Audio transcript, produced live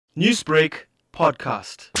Newsbreak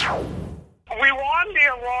Podcast. We won the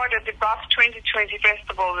award at the BUF 2020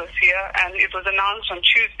 Festival this year, and it was announced on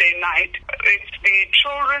Tuesday night. It's the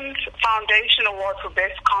Children's Foundation Award for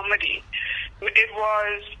Best Comedy. It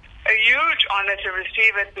was a huge honor to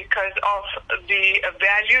receive it because of the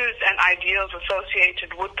values and ideals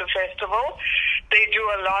associated with the festival. They do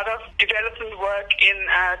a lot of development work in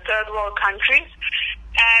third world countries,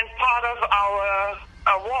 and part of our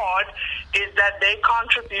award is that they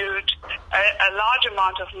contribute a large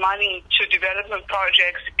amount of money to development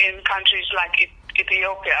projects in countries like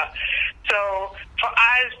Ethiopia. So for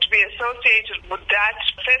us to be associated with that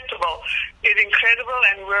festival is incredible,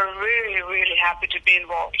 and we're really, really happy to be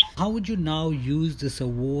involved. How would you now use this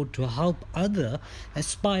award to help other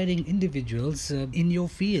aspiring individuals in your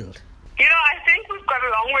field? I think we've got a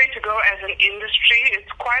long way to go as an industry.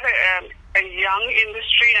 It's quite a young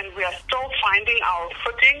industry, and we are still finding our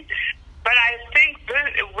footing. But I think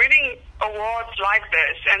winning awards like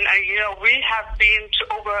this, and we have been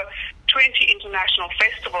to over 20 international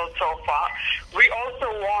festivals so far. We also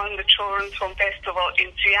won the Children's Film Festival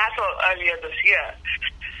in Seattle earlier this year.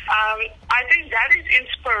 I think that is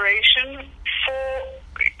inspiration for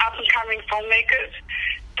up-and-coming filmmakers,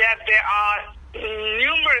 that there are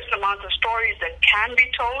numerous amounts of stories that can be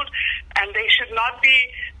told, and they should not be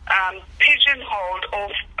pigeonholed or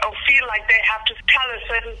feel like they have to tell a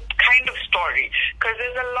certain kind of story, because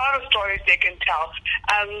there's a lot of stories they can tell.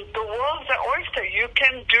 The world's an oyster. You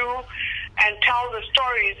can do and tell the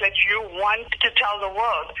stories that you want to tell the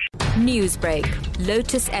world. Newsbreak,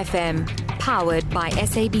 Lotus FM, powered by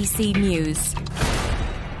SABC News.